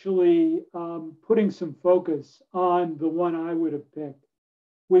is actually putting some focus on the one I would have picked,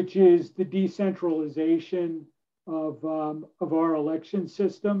 which is the decentralization of our election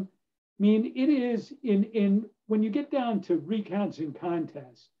system. I mean, it is when you get down to recounts and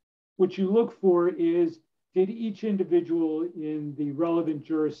contests, what you look for is, did each individual in the relevant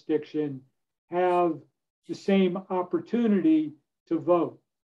jurisdiction have the same opportunity to vote?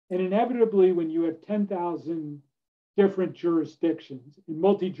 And inevitably, when you have 10,000 different jurisdictions and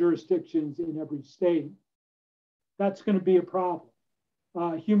multi-jurisdictions in every state, that's going to be a problem.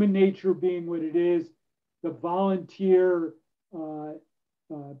 Human nature being what it is, the volunteer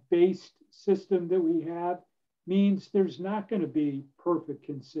based system that we have means there's not going to be perfect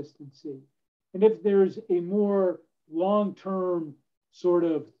consistency. And if there's a more long-term sort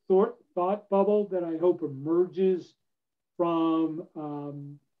of thought bubble that I hope emerges from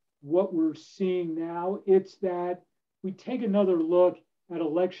what we're seeing now, it's that we take another look at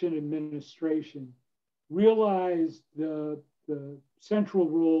election administration, realize the central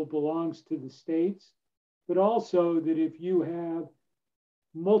role belongs to the states, but also that if you have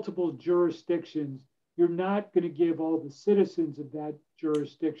multiple jurisdictions, you're not going to give all the citizens of that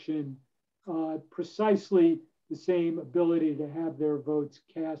jurisdiction precisely the same ability to have their votes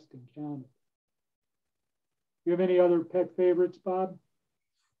cast and counted. Do you have any other pet favorites, Bob?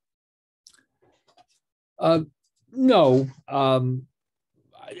 No.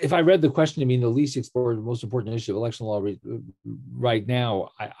 If I read the question to mean the least explored, most important issue of election law right now,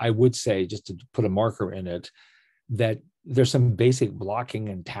 I would say, just to put a marker in it, that there's some basic blocking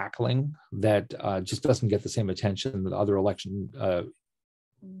and tackling that just doesn't get the same attention that other election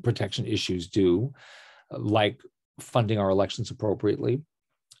protection issues do, like funding our elections appropriately,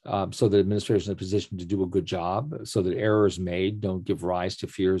 so the administration is in a position to do a good job, so that errors made don't give rise to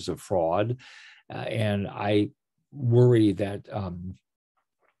fears of fraud. And I worry that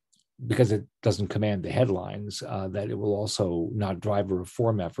because it doesn't command the headlines, that it will also not drive a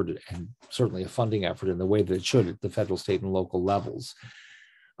reform effort and certainly a funding effort in the way that it should at the federal, state, and local levels.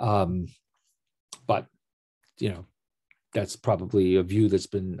 But, you know, that's probably a view that's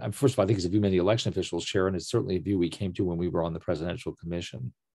been, first of all, I think it's a view many election officials share, and it's certainly a view we came to when we were on the presidential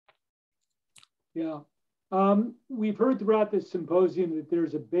commission. Yeah. We've heard throughout this symposium that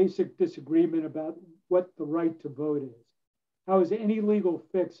there's a basic disagreement about what the right to vote is. How is any legal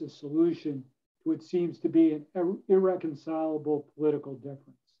fix a solution to what seems to be an irreconcilable political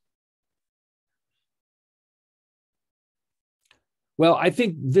difference? Well, I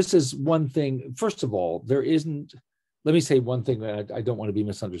think this is one thing. First of all, there isn't, let me say one thing that I don't want to be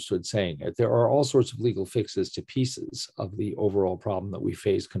misunderstood saying it. There are all sorts of legal fixes to pieces of the overall problem that we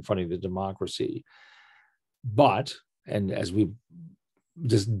face confronting the democracy. But, and as we've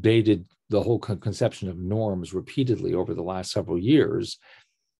just debated the whole conception of norms repeatedly over the last several years,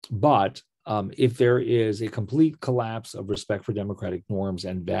 but if there is a complete collapse of respect for democratic norms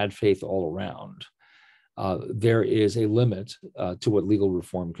and bad faith all around, there is a limit to what legal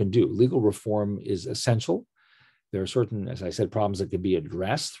reform can do. Legal reform is essential. There are certain, as I said, problems that can be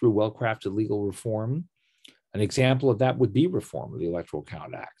addressed through well-crafted legal reform. An example of that would be reform of the Electoral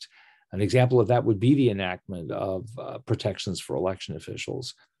Count Act. An example of that would be the enactment of protections for election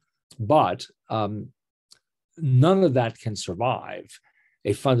officials. But none of that can survive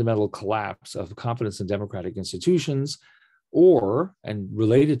a fundamental collapse of confidence in democratic institutions, or, and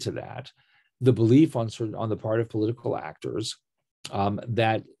related to that, the belief on the part of political actors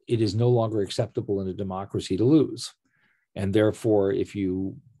that it is no longer acceptable in a democracy to lose. And therefore, if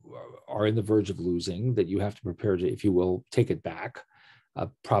you are in the verge of losing, that you have to prepare to, if you will, take it back,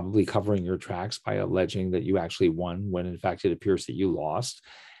 probably covering your tracks by alleging that you actually won when in fact it appears that you lost.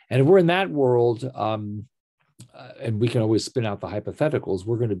 And if we're in that world, and we can always spin out the hypotheticals,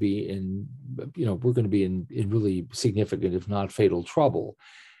 we're going to be in, in really significant, if not fatal, trouble.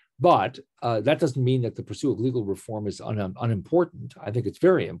 But that doesn't mean that the pursuit of legal reform is unimportant. I think it's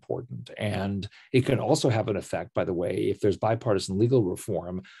very important. And it can also have an effect, by the way, if there's bipartisan legal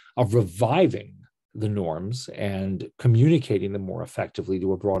reform, of reviving the norms and communicating them more effectively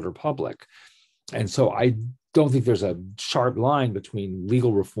to a broader public. And so I don't think there's a sharp line between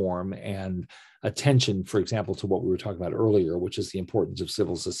legal reform and attention, for example, to what we were talking about earlier, which is the importance of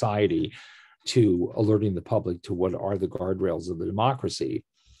civil society to alerting the public to what are the guardrails of the democracy.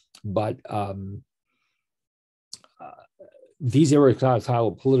 But these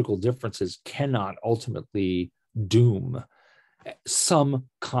irreconcilable political differences cannot ultimately doom some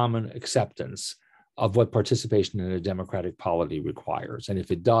common acceptance of what participation in a democratic polity requires. And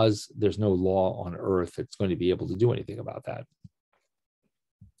if it does, there's no law on earth that's going to be able to do anything about that.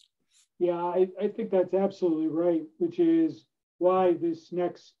 Yeah, I think that's absolutely right, which is why this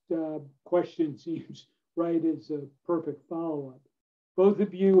next question seems right as a perfect follow-up. Both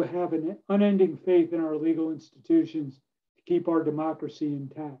of you have an unending faith in our legal institutions to keep our democracy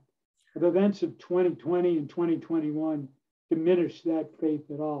intact. The events of 2020 and 2021 diminish that faith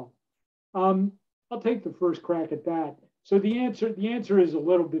at all. I'll take the first crack at that. So the answer is a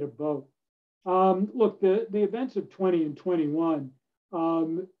little bit of both. Look, the events of 20 and 21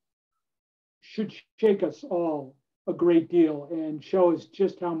 should shake us all a great deal and show us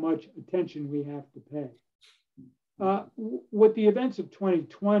just how much attention we have to pay. What the events of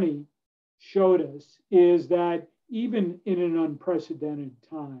 2020 showed us is that even in an unprecedented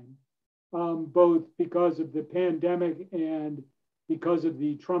time, both because of the pandemic and because of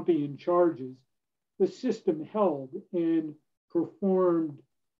the Trumpian charges, the system held and performed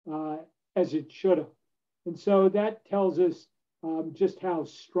as it should have. And so that tells us just how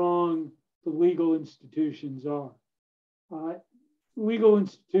strong the legal institutions are. Legal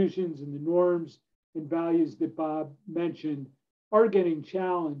institutions and the norms and values that Bob mentioned are getting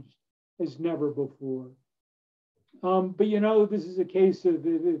challenged as never before. But you know, this is a case of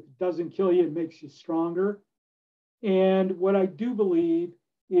if it doesn't kill you, it makes you stronger. And what I do believe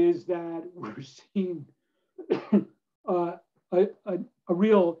is that we're seeing a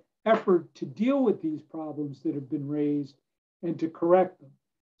real effort to deal with these problems that have been raised and to correct them.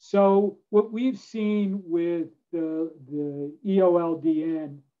 So what we've seen with the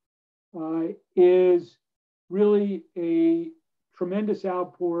EOLDN is really a tremendous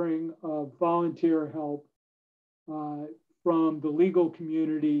outpouring of volunteer help from the legal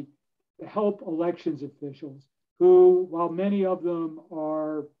community to help elections officials who, while many of them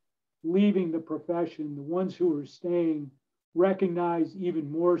are leaving the profession, the ones who are staying recognize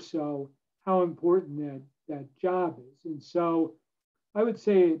even more so how important that job is. And so I would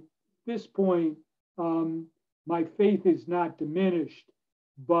say at this point, my faith is not diminished,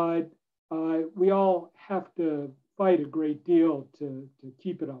 but we all have to fight a great deal to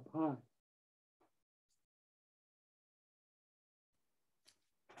keep it up high.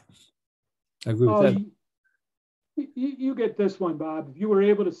 I agree with that. You get this one, Bob. If you were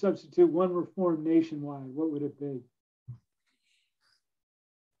able to substitute one reform nationwide, what would it be?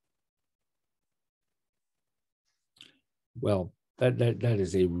 Well, that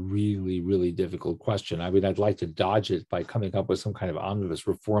is a really, really difficult question. I mean, I'd like to dodge it by coming up with some kind of omnibus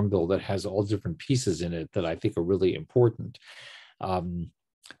reform bill that has all different pieces in it that I think are really important.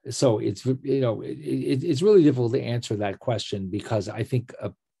 So it's, you know, it's really difficult to answer that question because I think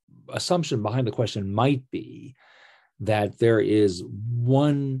an assumption behind the question might be that there is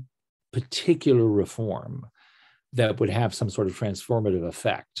one particular reform that would have some sort of transformative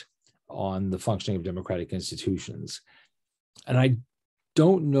effect on the functioning of democratic institutions. And I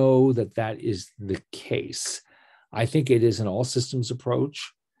don't know that that is the case. I think it is an all systems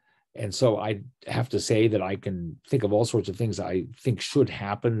approach. And so I have to say that I can think of all sorts of things I think should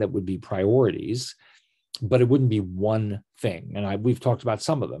happen that would be priorities, but it wouldn't be one thing. And we've talked about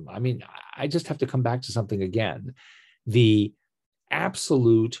some of them. I mean, I just have to come back to something again. The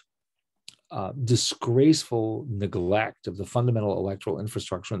absolute disgraceful neglect of the fundamental electoral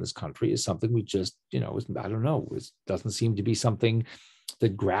infrastructure in this country is something we just, you know, I don't know, it doesn't seem to be something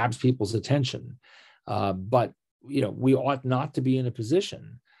that grabs people's attention. But, you know, we ought not to be in a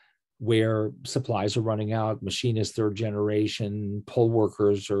position where supplies are running out, machinists, third generation, poll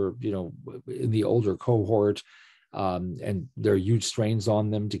workers are, you know, in the older cohort, and there are huge strains on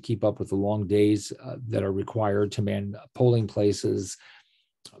them to keep up with the long days that are required to man polling places.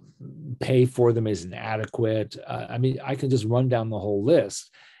 Pay for them is inadequate. I mean, I can just run down the whole list.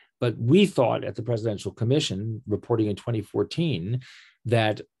 But we thought at the Presidential Commission, reporting in 2014,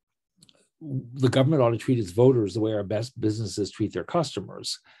 that the government ought to treat its voters the way our best businesses treat their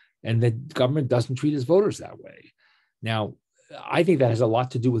customers. And the government doesn't treat its voters that way. Now, I think that has a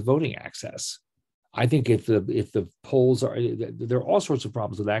lot to do with voting access. I think if the polls are, there are all sorts of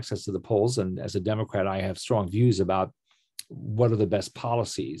problems with access to the polls. And as a Democrat, I have strong views about what are the best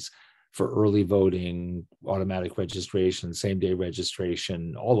policies for early voting, automatic registration, same-day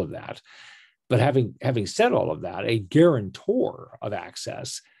registration, all of that. But having said all of that, a guarantor of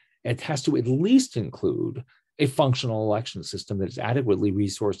access, it has to at least include a functional election system that is adequately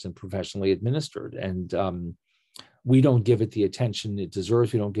resourced and professionally administered. And we don't give it the attention it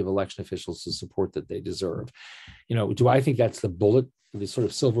deserves. We don't give election officials the support that they deserve. You know, do I think that's the sort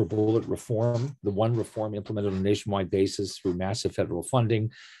of silver bullet reform, the one reform implemented on a nationwide basis through massive federal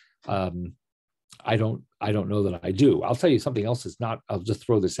funding? I don't know that I do. I'll tell you something else that's not, I'll just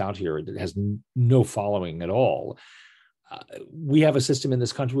throw this out here. It has no following at all. We have a system in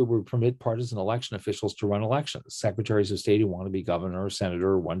this country where we permit partisan election officials to run elections. Secretaries of state who want to be governor or senator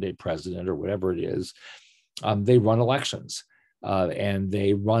or one-day president or whatever it is, they run elections. And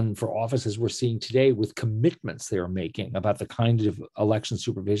they run for offices we're seeing today with commitments they are making about the kind of election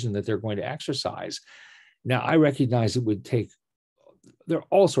supervision that they're going to exercise. Now, I recognize it would take, there are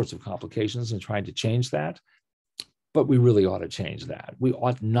all sorts of complications in trying to change that, but we really ought to change that. We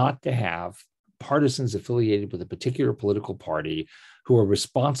ought not to have partisans affiliated with a particular political party who are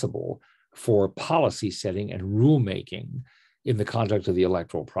responsible for policy setting and rulemaking in the conduct of the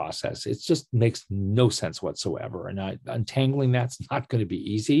electoral process. It just makes no sense whatsoever. And untangling that's not going to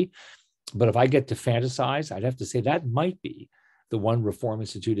be easy. But if I get to fantasize, I'd have to say that might be the one reform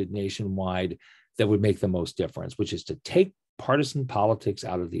instituted nationwide that would make the most difference, which is to take partisan politics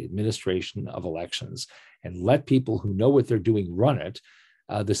out of the administration of elections and let people who know what they're doing run it,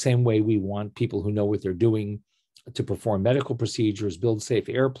 the same way we want people who know what they're doing to perform medical procedures, build safe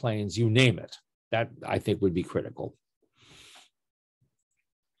airplanes, you name it. That, I think, would be critical.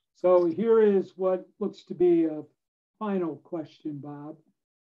 So here is what looks to be a final question, Bob.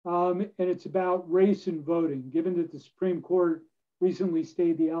 And it's about race and voting. Given that the Supreme Court recently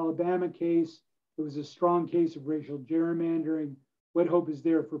stayed the Alabama case, it was a strong case of racial gerrymandering. What hope is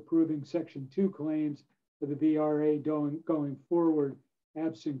there for proving Section 2 claims of the VRA going forward,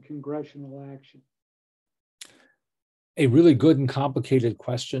 absent congressional action? A really good and complicated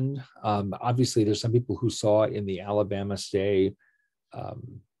question. Obviously, there's some people who saw in the Alabama stay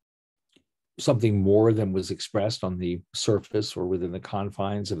something more than was expressed on the surface or within the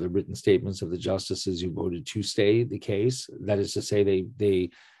confines of the written statements of the justices who voted to stay the case. That is to say,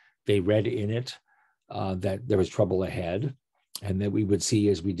 they read in it that there was trouble ahead, and that we would see,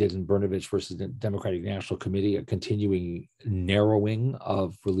 as we did in Brnovich versus the Democratic National Committee, a continuing narrowing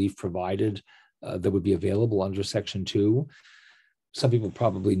of relief provided that would be available under Section 2. Some people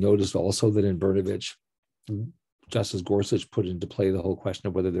probably noticed also that in Brnovich, Justice Gorsuch put into play the whole question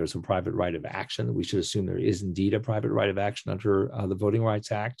of whether there's a private right of action. We should assume there is indeed a private right of action under the Voting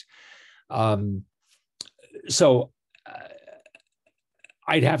Rights Act. So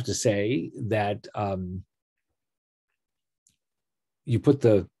I'd have to say that you put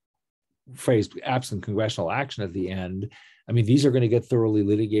the phrase absent congressional action at the end. I mean, these are going to get thoroughly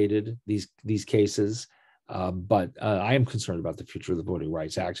litigated, these cases. But I am concerned about the future of the Voting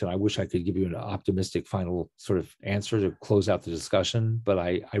Rights Act, and I wish I could give you an optimistic final sort of answer to close out the discussion, but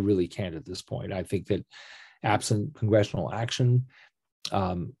I really can't at this point. I think that absent congressional action,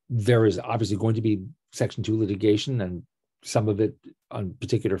 there is obviously going to be Section 2 litigation, and some of it on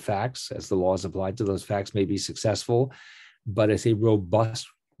particular facts, as the laws applied to those facts, may be successful. But as a robust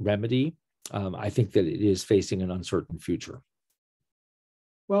remedy, I think that it is facing an uncertain future.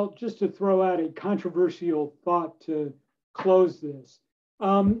 Well, just to throw out a controversial thought to close this,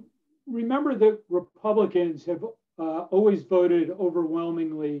 remember that Republicans have always voted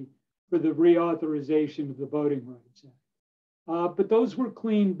overwhelmingly for the reauthorization of the Voting Rights Act. But those were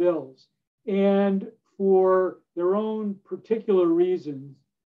clean bills. And for their own particular reasons,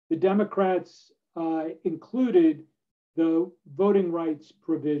 the Democrats included the voting rights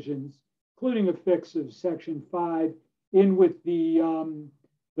provisions, including a fix of Section 5, in with the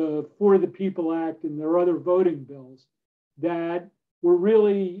For the People Act and their other voting bills that were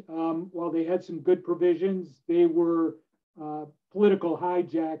really, while they had some good provisions, they were political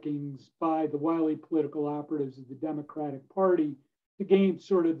hijackings by the wily political operatives of the Democratic Party to gain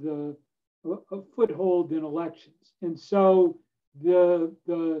sort of a foothold in elections. And so the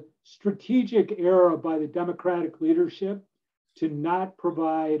strategic error by the Democratic leadership to not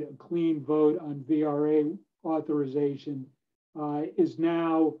provide a clean vote on VRA authorization is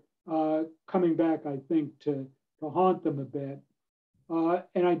now coming back, I think, to haunt them a bit.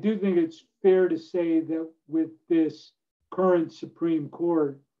 And I do think it's fair to say that with this current Supreme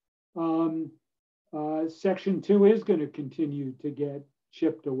Court, Section 2 is going to continue to get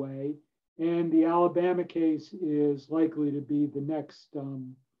chipped away. And the Alabama case is likely to be the next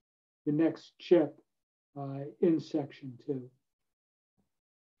chip in Section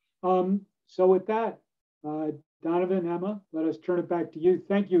 2. So with that, Donovan, Emma, let us turn it back to you.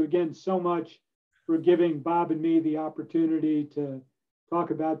 Thank you again so much for giving Bob and me the opportunity to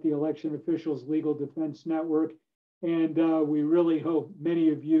talk about the Election Officials Legal Defense Network. And we really hope many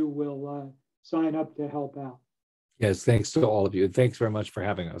of you will sign up to help out. Yes, thanks to all of you. Thanks very much for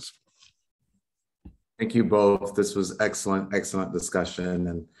having us. Thank you both. This was excellent discussion.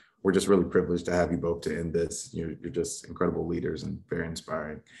 And we're just really privileged to have you both to end this. You're just incredible leaders and very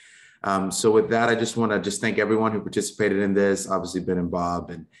inspiring. So with that, I just want to thank everyone who participated in this, obviously Ben and Bob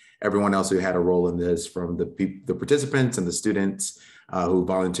and everyone else who had a role in this, from the participants and the students who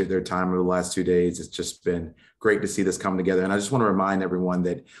volunteered their time over the last 2 days. It's just been great to see this come together. And I just want to remind everyone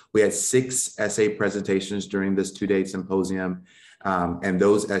that we had 6 essay presentations during this 2-day symposium. And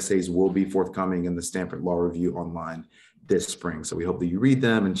those essays will be forthcoming in the Stanford Law Review online this spring. So we hope that you read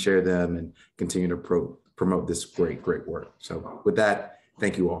them and share them and continue to promote this great work. So with that,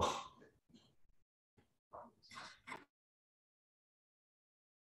 thank you all.